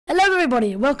Hello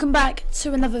everybody, welcome back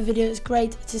to another video. It's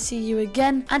great to see you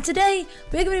again, and today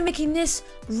we're going to be making this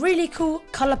really cool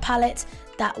color palette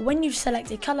that when you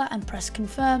select a color and press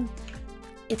confirm,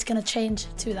 it's going to change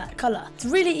to that color. It's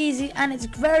really easy and it's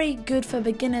very good for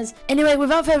beginners. Anyway,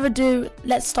 without further ado,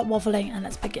 let's stop waffling and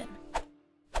let's begin.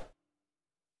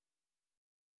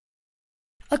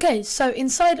 Okay, so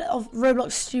inside of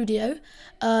Roblox Studio,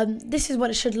 this is what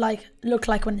it should look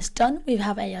like when it's done. We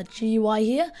have a GUI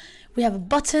here, we have a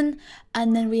button,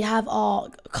 and then we have our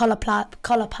color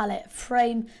palette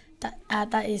frame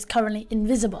that is currently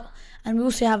invisible. And we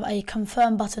also have a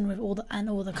confirm button with all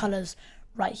the colors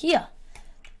right here.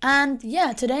 And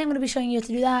yeah, today I'm going to be showing you how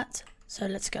to do that. So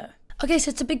let's go. Okay,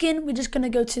 so to begin, we're just going to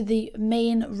go to the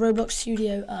main Roblox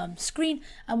Studio screen,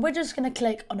 and we're just going to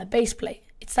click on a base plate.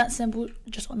 It's that simple,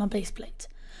 just on a base plate.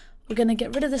 We're going to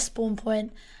get rid of the spawn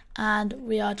point, and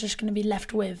we are just going to be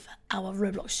left with our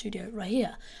Roblox Studio right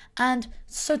here. And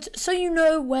so you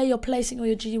know where you're placing all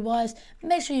your GUIs,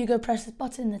 make sure you go press this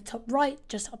button in the top right,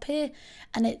 just up here,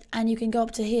 and you can go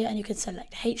up to here and you can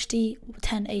select HD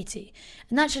 1080,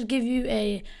 and that should give you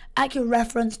a accurate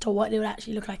reference to what it would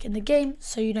actually look like in the game,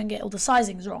 so you don't get all the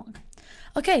sizings wrong.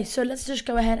 Okay, so let's just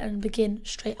go ahead and begin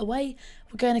straight away.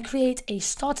 We're going to create a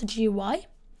starter GUI.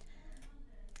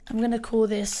 I'm going to call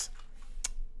this.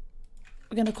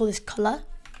 We're going to call this color.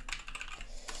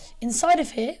 Inside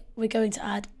of here, we're going to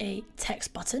add a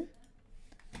text button,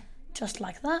 just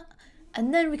like that,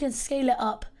 and then we can scale it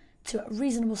up to a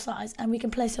reasonable size, and we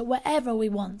can place it wherever we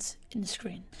want in the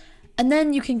screen. And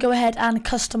then you can go ahead and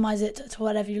customize it to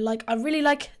whatever you like. I really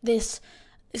like this.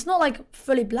 It's not like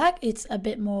fully black, it's a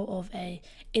bit more of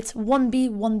it's 1B,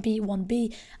 1B,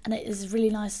 1B, and it is really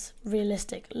nice,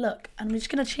 realistic look. And we're just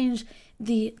going to change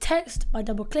the text by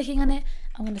double clicking on it.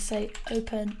 I'm going to say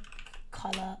open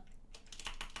color,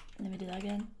 let me do that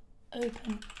again,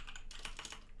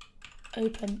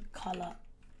 open color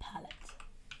palette.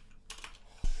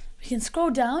 We can scroll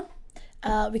down,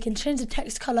 we can change the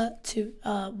text color to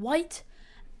white.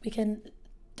 We can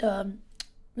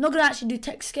we're not going to actually do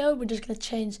text scale, we're just going to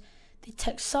change the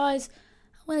text size.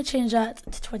 I'm going to change that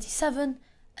to 27,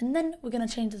 and then we're going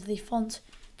to change the font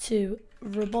to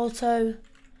Roboto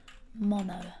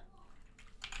Mono,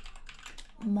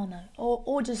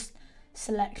 or just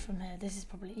select from here. This is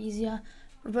probably easier,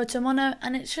 Roboto Mono,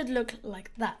 and it should look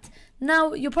like that.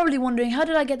 Now you're probably wondering, how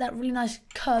did I get that really nice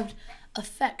curved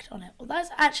effect on it? Well,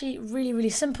 that's actually really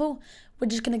simple. We're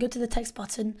just going to go to the text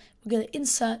button, we're going to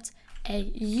insert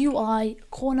a UI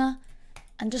corner,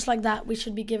 and just like that we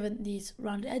should be given these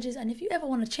rounded edges. And if you ever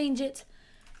want to change it,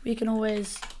 we can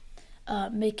always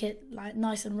make it like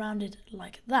nice and rounded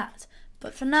like that.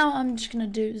 But for now I'm just going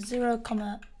to do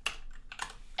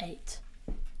 0,8.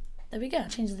 There we go.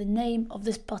 Change the name of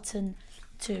this button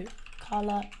to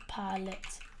color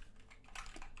palette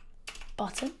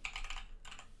button,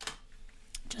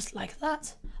 just like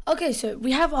that. Okay, so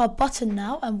we have our button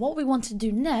now, and what we want to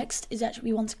do next is actually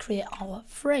we want to create our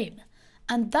frame,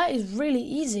 and that is really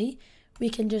easy. We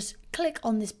can just click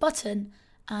on this button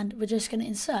and we're just going to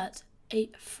insert a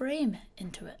frame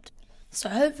into it. So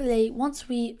hopefully once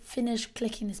we finish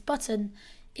clicking this button,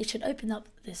 it should open up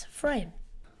this frame.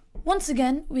 Once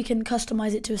again, we can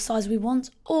customize it to a size we want,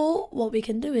 or what we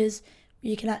can do is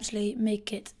we can actually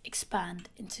make it expand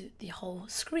into the whole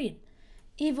screen.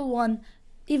 Either way,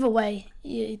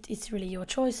 it's really your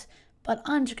choice, but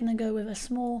I'm just going to go with a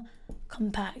small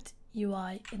compact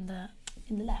UI in the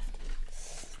left.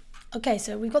 Okay,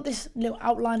 so we've got this little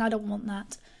outline. I don't want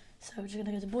that, so we're just going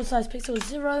to go to board size pixel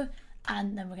 0,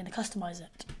 and then we're going to customize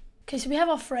it. Okay, so we have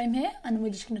our frame here, and we're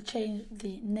just going to change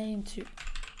the name to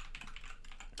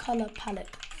color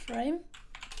palette frame.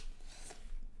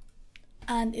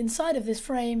 And inside of this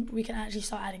frame, we can actually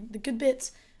start adding the good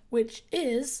bits, which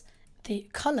is the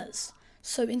colors.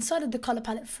 So inside of the color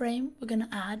palette frame, we're going to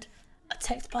add a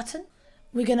text button.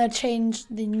 We're going to change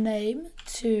the name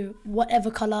to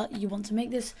whatever color you want to make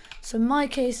this. So in my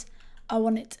case, I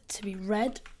want it to be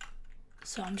red.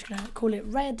 So I'm just going to call it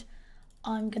red.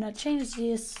 I'm going to change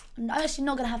this. I'm actually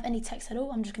not going to have any text at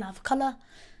all. I'm just going to have a color.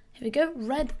 Here we go,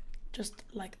 red, just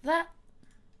like that.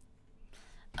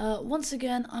 Once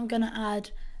again, I'm going to add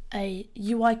a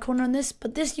UI corner on this,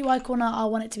 but this UI corner, I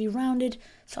want it to be rounded.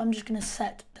 So I'm just going to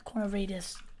set the corner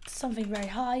radius to something very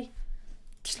high,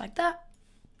 just like that.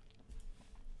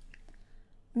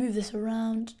 Move this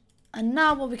around, and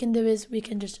now what we can do is we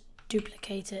can just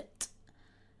duplicate it,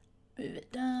 move it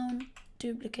down,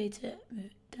 duplicate it, move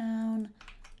it down,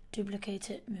 duplicate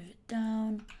it, move it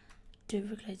down,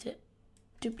 duplicate it,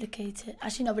 duplicate it.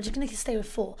 Actually no, we're just going to stay with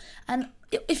 4. And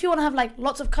if you want to have like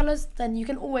lots of colors, then you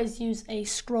can always use a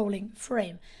scrolling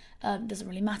frame. doesn't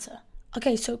really matter.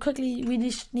 Okay, so quickly we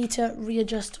just need to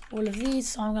readjust all of these.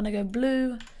 So I'm gonna go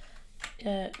blue,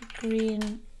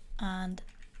 green, and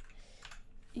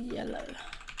yellow.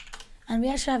 And we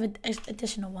actually have an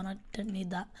additional one, I don't need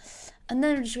that. And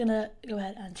then we're just gonna go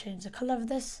ahead and change the color of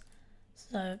this.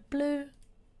 So blue,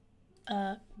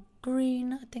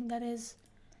 green, I think that is,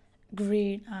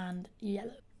 green and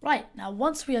yellow. Right, now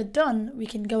once we are done, we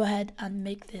can go ahead and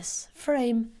make this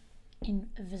frame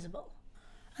invisible.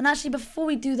 And actually before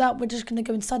we do that, we're just gonna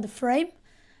go inside the frame.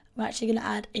 We're actually gonna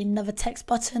add another text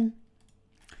button.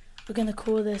 We're gonna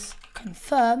call this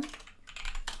confirm.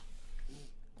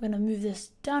 We're gonna move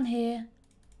this down here.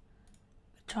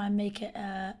 Try and make it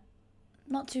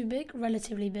not too big,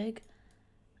 relatively big.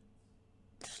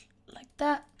 Just like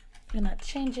that. We're gonna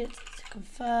change it to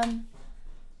confirm.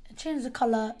 And change the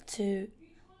color to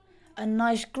a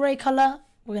nice grey color.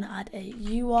 We're gonna add a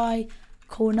UI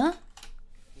corner,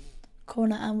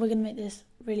 and we're gonna make this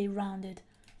really rounded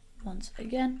once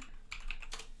again.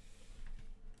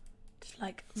 Just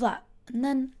like that. And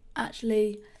then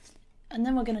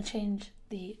we're gonna change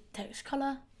the text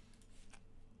color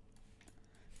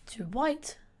to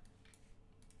white,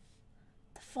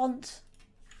 the font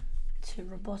to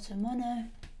roboto mono,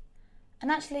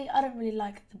 and actually I don't really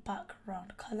like the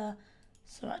background color,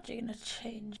 so I'm actually gonna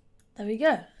change. There we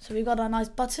go. So we've got our nice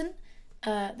button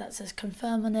that says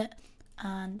confirm on it,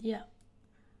 and yeah.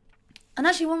 And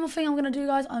actually one more thing I'm gonna do,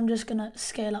 guys, I'm just gonna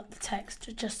scale up the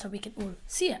text just so we can all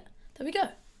see it. There we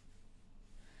go.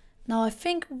 Now I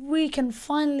think we can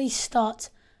finally start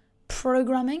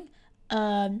programming.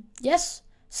 Yes,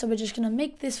 so we're just gonna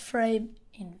make this frame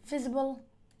invisible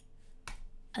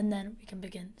and then we can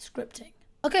begin scripting.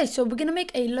 Okay, so we're gonna make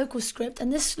a local script,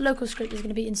 and this local script is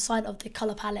gonna be inside of the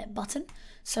color palette button.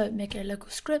 So make a local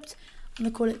script. I'm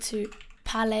gonna call it to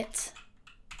palette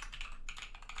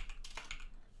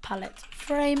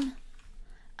frame,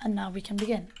 and now we can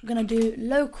begin. We're gonna do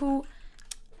local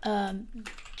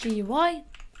GUI.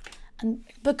 And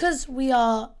because we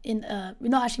are we're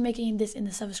not actually making this in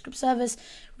the server script service,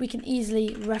 we can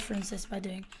easily reference this by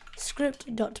doing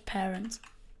script.parent,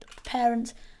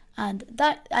 and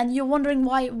you're wondering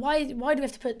why do we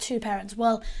have to put two parents?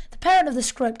 Well, the parent of the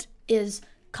script is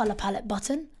color palette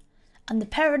button, and the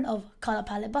parent of color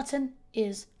palette button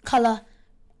is color,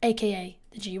 aka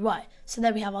the GUI. So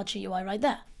there we have our GUI right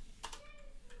there.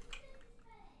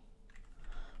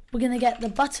 We're gonna get the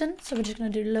button, so we're just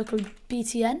gonna do local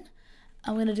btn.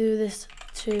 I'm going to do this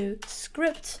to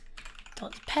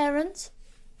script.parent.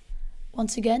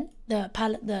 Once again, the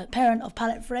parent of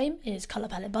palette frame is color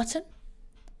palette button.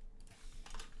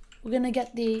 We're going to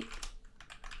get the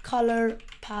color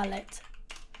palette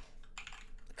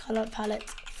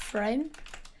frame,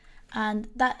 and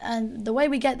the way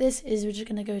we get this is we're just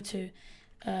going to go to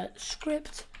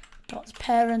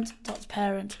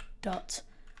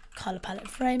script.parent.color palette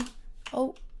frame.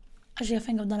 Oh, actually I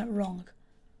think I've done it wrong.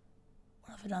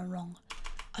 What have I done wrong?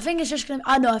 I think it's just gonna,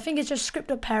 I think it's just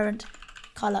script.parent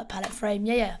color palette frame.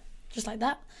 Yeah, just like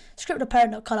that.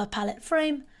 Script.parent color palette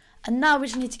frame. And now we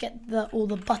just need to get all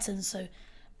the buttons. So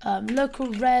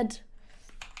local red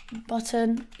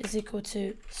button is equal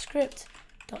to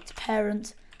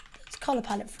script.parent color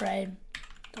palette frame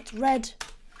red.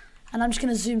 And I'm just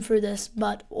gonna zoom through this,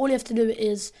 but all you have to do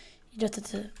is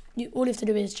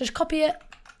just copy it,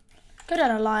 go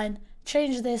down a line,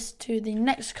 change this to the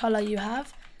next color you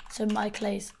have. So in my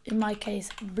case,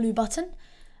 blue button,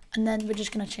 and then we're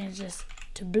just gonna change this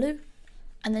to blue,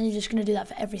 and then you're just gonna do that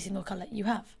for every single color you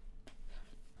have.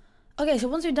 Okay, so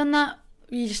once we've done that,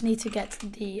 we just need to get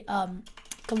the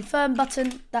confirm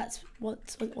button. That's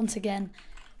once again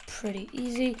pretty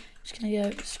easy. Just gonna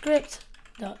go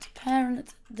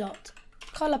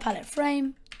script.parent.color palette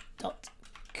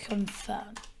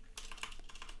frame.confirm.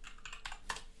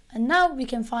 And now we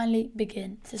can finally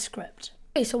begin the script.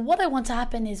 Okay, so what I want to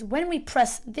happen is when we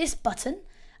press this button,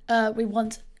 we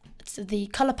want the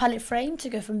color palette frame to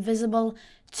go from invisible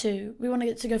to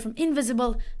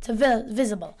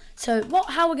visible. So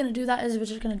how we're going to do that is we're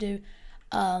just going to do,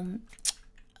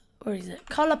 where is it?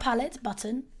 Color palette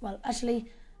button. Well,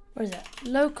 actually, where is it?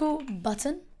 Local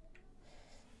button.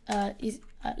 It's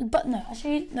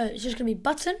just going to be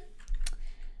button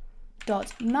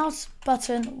dot mouse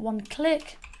button one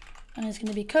click. And it's going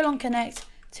to be :connect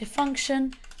to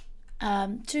function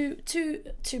to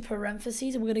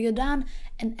parentheses, and we're going to go down,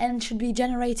 and n should be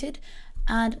generated.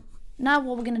 And now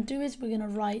what we're going to do is we're going to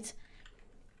write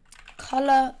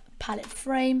color palette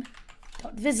frame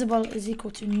dot visible is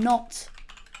equal to not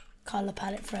color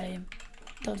palette frame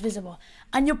dot visible.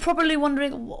 And you're probably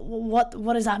wondering what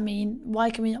does that mean? Why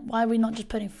are we not just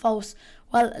putting false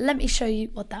Well, let me show you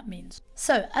what that means.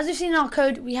 So, as we've seen in our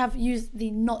code, we have used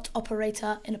the not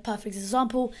operator in a perfect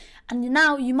example, and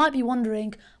now you might be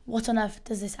wondering, what on earth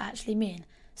does this actually mean?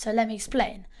 So let me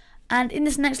explain. And in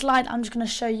this next slide, I'm just going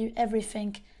to show you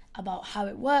everything about how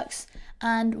it works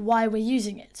and why we're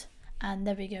using it. And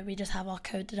there we go, we just have our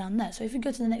code down there. So if we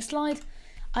go to the next slide,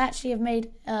 I actually have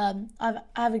made, I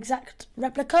have exact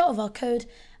replica of our code,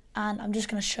 and I'm just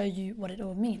going to show you what it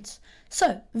all means.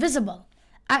 So, visible.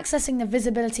 Accessing the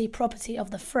visibility property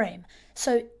of the frame.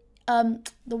 So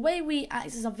the way we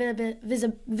access a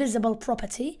visible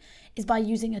property is by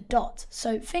using a dot.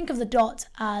 So think of the dot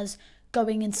as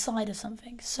going inside of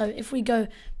something. So if we go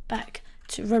back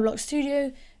to Roblox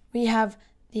Studio, we have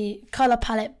the color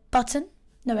palette button.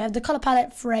 No, we have the color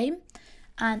palette frame.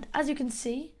 And as you can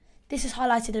see, this is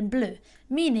highlighted in blue,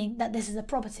 meaning that this is a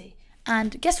property.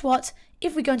 And guess what?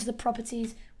 If we go into the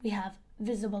properties, we have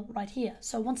visible right here.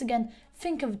 So once again,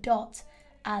 think of dot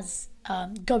as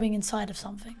going inside of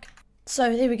something.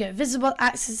 So here we go, visible,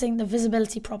 accessing the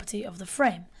visibility property of the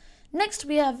frame. Next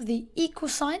we have the equal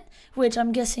sign, which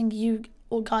I'm guessing you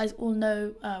guys all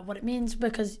know what it means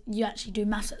because you actually do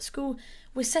maths at school.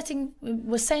 We're saying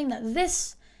that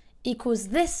this equals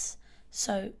this,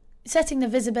 so setting the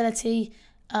visibility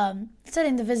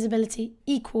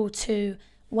equal to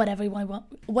whatever we want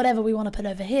to put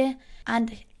over here.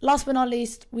 And last but not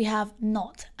least, we have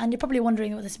not. And you're probably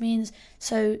wondering what this means.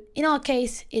 So in our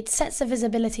case, it sets the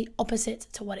visibility opposite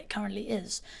to what it currently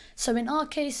is. So in our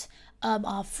case,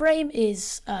 our frame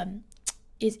is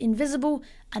invisible,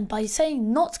 and by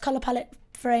saying not color palette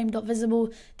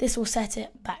frame.visible, this will set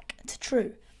it back to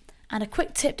true. And a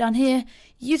quick tip down here,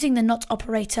 using the not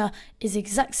operator is the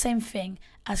exact same thing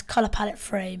as color palette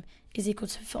frame is equal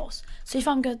to false. So if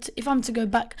I'm to go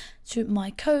back to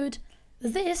my code,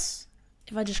 this,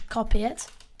 if I just copy it,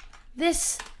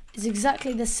 this is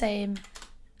exactly the same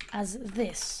as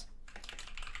this.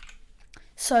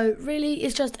 So really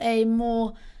it's just a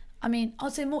more,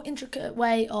 I'd say more intricate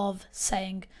way of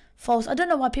saying false. I don't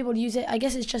know why people use it. I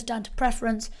guess it's just down to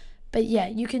preference, but yeah,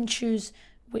 you can choose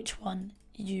which one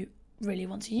you really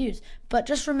want to use. But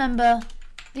just remember,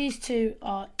 these two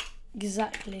are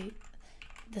exactly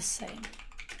the same.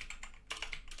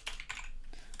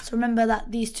 So remember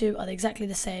that these two are exactly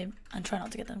the same and try not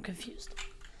to get them confused.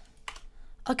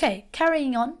 Okay,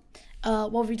 carrying on,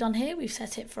 what we've done here, we've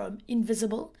set it from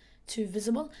invisible to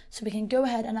visible. So we can go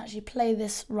ahead and actually play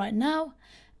this right now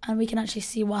and we can actually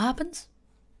see what happens.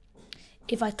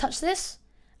 If I touch this,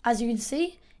 as you can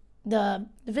see, the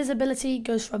visibility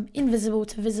goes from invisible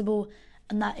to visible,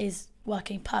 and that is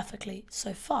working perfectly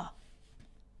so far.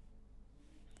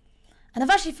 And I've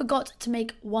actually forgot to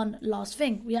make one last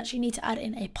thing. We actually need to add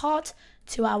in a part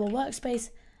to our workspace,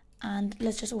 and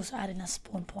let's just also add in a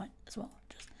spawn point as well.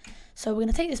 So we're going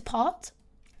to take this part,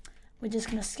 we're just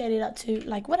going to scale it up to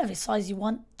like whatever size you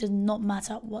want, does not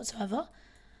matter whatsoever,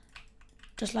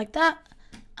 just like that.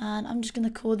 And I'm just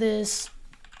going to call this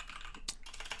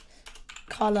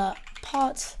color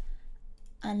part,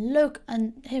 and look,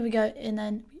 and here we go. And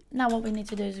then now what we need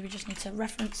to do is we just need to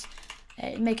reference,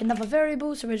 make another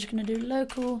variable. So we're just going to do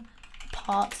local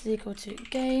part is equal to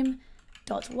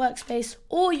game.workspace,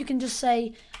 or you can just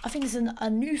say, I think this is a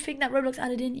new thing that Roblox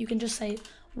added in, you can just say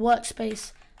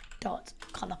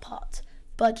workspace.colorPart.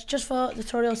 But just for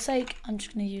tutorial's sake, I'm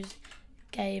just going to use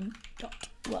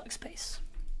game.workspace.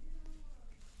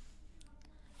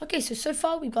 Okay, so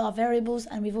far we've got our variables,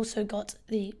 and we've also got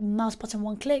the mouse button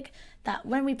one click that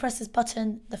when we press this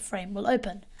button, the frame will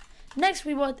open. Next,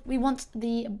 we want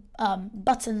the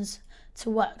buttons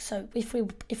to work. So if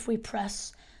we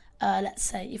press, let's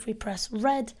say if we press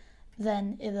red,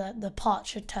 then the part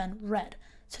should turn red.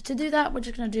 So to do that, we're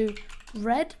just going to do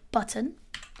red button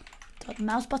dot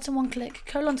mouse button one click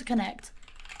colon to connect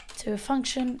to a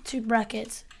function, two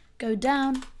brackets, go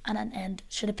down, and an end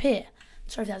should appear.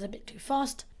 Sorry if that was a bit too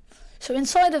fast. So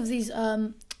inside of these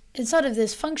inside of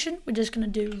this function, we're just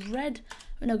going to do red.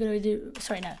 We're not going to do,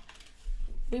 sorry, no.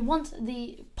 We want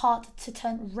the part to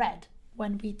turn red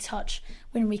when we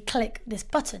click this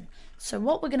button. So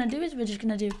what we're going to do is we're just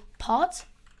going to do part,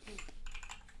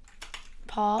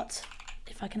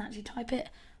 if I can actually type it,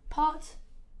 part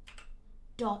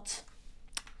dot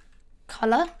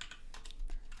color.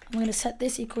 I'm going to set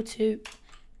this equal to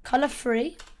color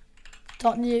free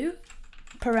dot new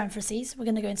parentheses. We're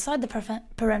going to go inside the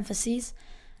parentheses,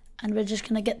 and we're just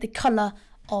going to get the color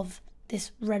of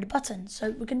this red button.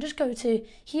 So we can just go to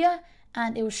here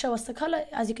and it will show us the color.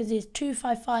 As you can see, it's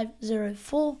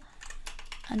 25504,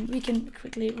 and we can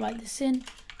quickly write this in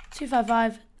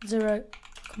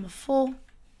 2550,4.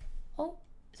 Oh,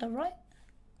 is that right?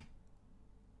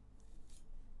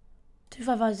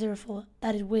 25504.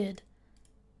 That is weird.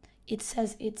 It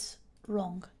says it's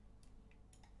wrong.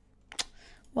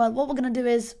 Well, what we're going to do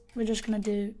is we're just going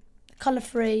to do color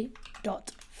free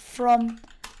dot from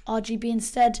RGB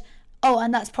instead. Oh,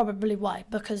 and that's probably why,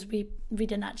 because we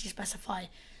didn't actually specify.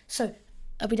 So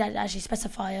we didn't actually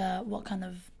specify what kind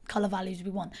of color values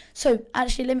we want. So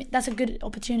actually, that's a good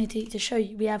opportunity to show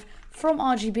you. We have from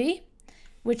RGB,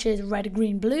 which is red,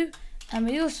 green, blue, and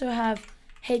we also have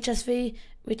HSV,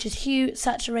 which is hue,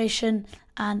 saturation,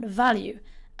 and value.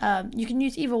 You can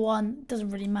use either one, doesn't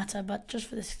really matter, but just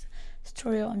for this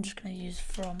tutorial, I'm just going to use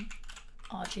from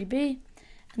RGB,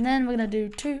 and then we're going to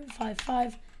do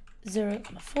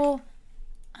 255.0.4,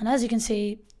 and as you can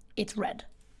see, it's red.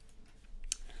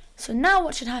 So now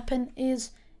what should happen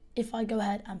is, if I go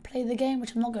ahead and play the game,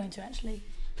 which I'm not going to actually,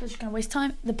 because I'm just going to waste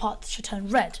time, the part should turn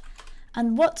red.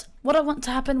 And what I want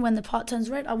to happen when the part turns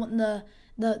red, I want the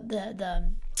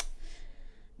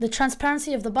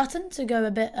transparency of the button to go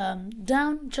a bit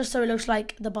down, just so it looks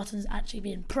like the button is actually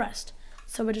being pressed.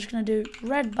 So we're just going to do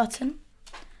red button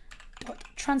dot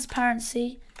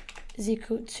transparency is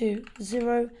equal to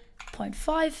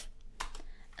 0.5,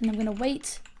 and I'm going to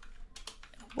wait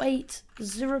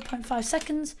 0.5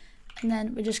 seconds, and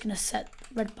then we're just going to set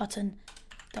red button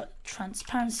dot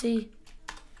transparency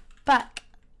back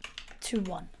to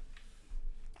 1.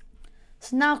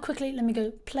 So now quickly, let me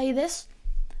go play this.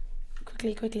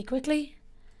 Quickly.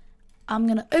 I'm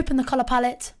going to open the color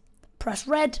palette, press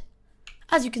red.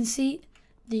 As you can see,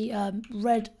 the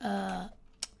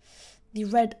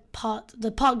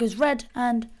part goes red,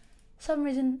 and for some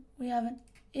reason we have an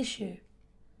issue.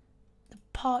 The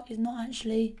part is not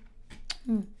actually,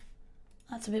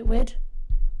 that's a bit weird.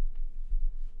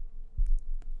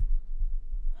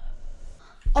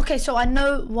 Okay, so I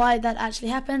know why that actually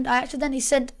happened. I accidentally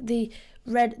sent the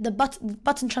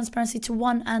button transparency to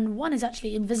 1, and 1 is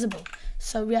actually invisible.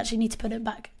 So we actually need to put it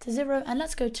back to 0, and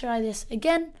let's go try this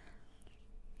again.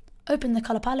 Open the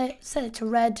color palette, set it to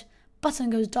red, button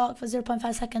goes dark for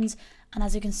 0.5 seconds, and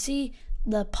as you can see,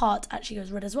 the part actually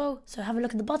goes red as well. So have a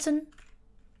look at the button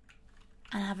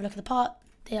and have a look at the part.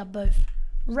 They are both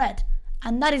red,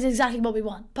 and that is exactly what we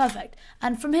want. Perfect.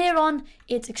 And from here on,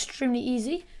 it's extremely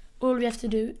easy. All we have to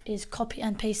do is copy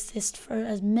and paste this for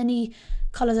as many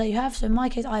colors that you have. So in my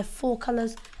case, I have 4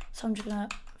 colors, so I'm just gonna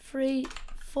 3,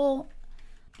 4.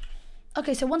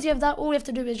 Okay, so once you have that, all we have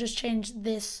to do is just change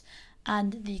this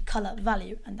and the color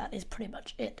value, and that is pretty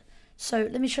much it. So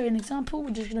let me show you an example.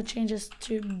 We're just gonna change this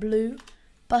to blue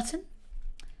button.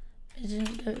 We're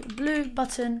just gonna go blue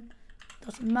button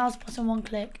dot mouse button 1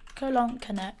 click colon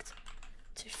connect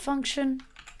to function,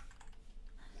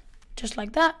 just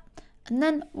like that. And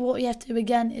then what we have to do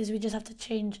again is we just have to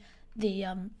change the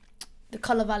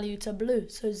color value to blue.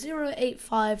 So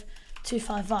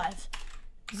 0.85255,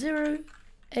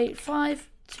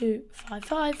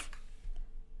 0.85255,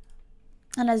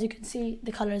 and as you can see,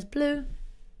 the color is blue.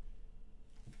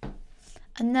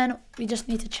 And then we just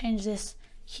need to change this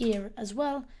here as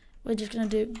well. We're just going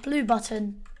to do blue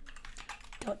button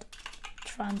dot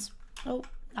trans. Oh,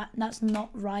 that's not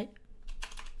right.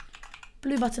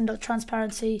 Blue button dot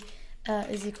transparency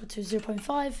is equal to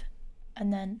 0.5,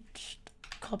 and then just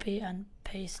copy and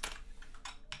paste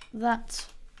that,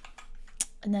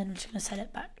 and then we're just going to set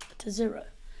it back to 0.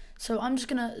 So I'm just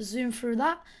going to zoom through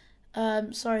that.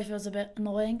 Sorry if it was a bit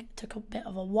annoying, it took a bit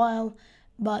of a while,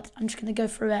 but I'm just going to go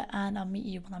through it and I'll meet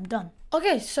you when I'm done.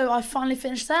 Okay, so I finally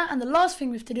finished that, and the last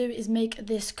thing we have to do is make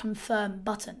this confirm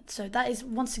button. So that is,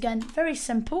 once again, very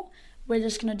simple. We're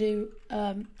just going to do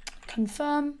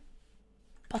confirm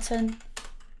button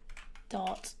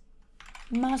dot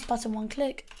mouse button 1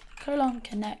 click colon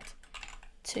connect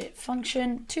to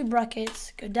function, 2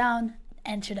 brackets, go down,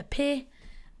 and should appear.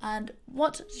 And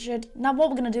what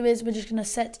we're going to do is we're just going to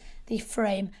set the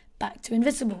frame back to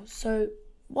invisible. So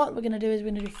what we're going to do is we're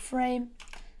going to do frame,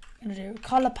 we're going to do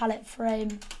color palette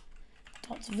frame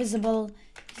dot visible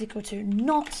is equal to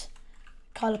not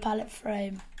color palette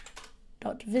frame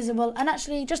dot visible. And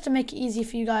actually, just to make it easy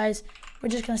for you guys, we're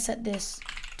just going to set this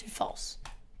to false.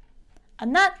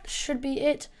 And that should be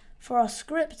it for our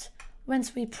script.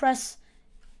 Once we press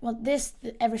this,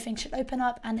 everything should open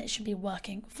up and it should be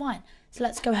working fine. So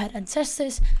let's go ahead and test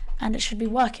this, and it should be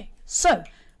working. So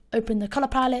open the color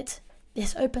palette,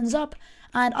 this opens up,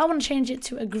 and I want to change it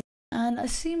to a green. And I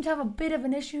seem to have a bit of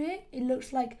an issue here. It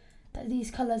looks like that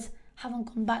these colors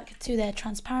haven't gone back to their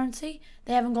transparency.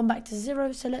 They haven't gone back to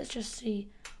 0. So let's just see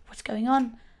what's going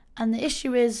on. And the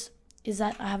issue is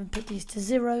that I haven't put these to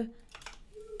 0,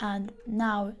 and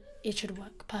now it should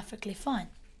work perfectly fine.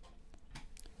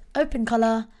 Open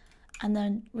color, and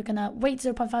then we're gonna wait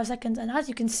 0.5 seconds, and as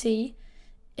you can see,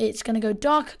 it's going to go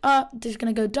dark. It's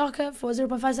going to go darker for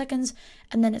 0.5 seconds,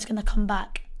 and then it's going to come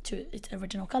back to its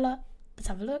original color. Let's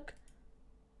have a look.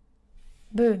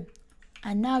 Boom.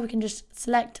 And now we can just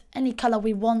select any color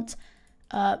we want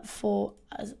until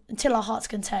our heart's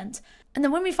content. And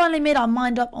then when we finally made our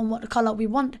mind up on what color we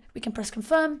want, we can press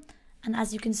confirm. And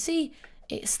as you can see,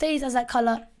 it stays as that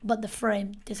color, but the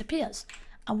frame disappears.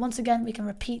 And once again, we can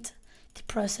repeat the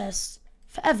process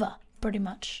forever, pretty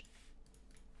much.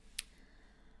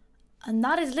 And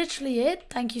that is literally it.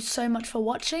 Thank you so much for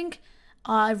watching.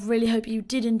 I really hope you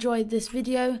did enjoy this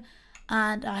video,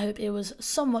 and I hope it was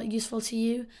somewhat useful to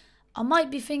you. I might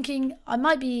be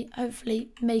hopefully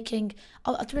making,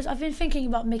 I've been thinking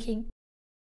about making,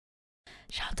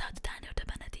 shout out to Daniel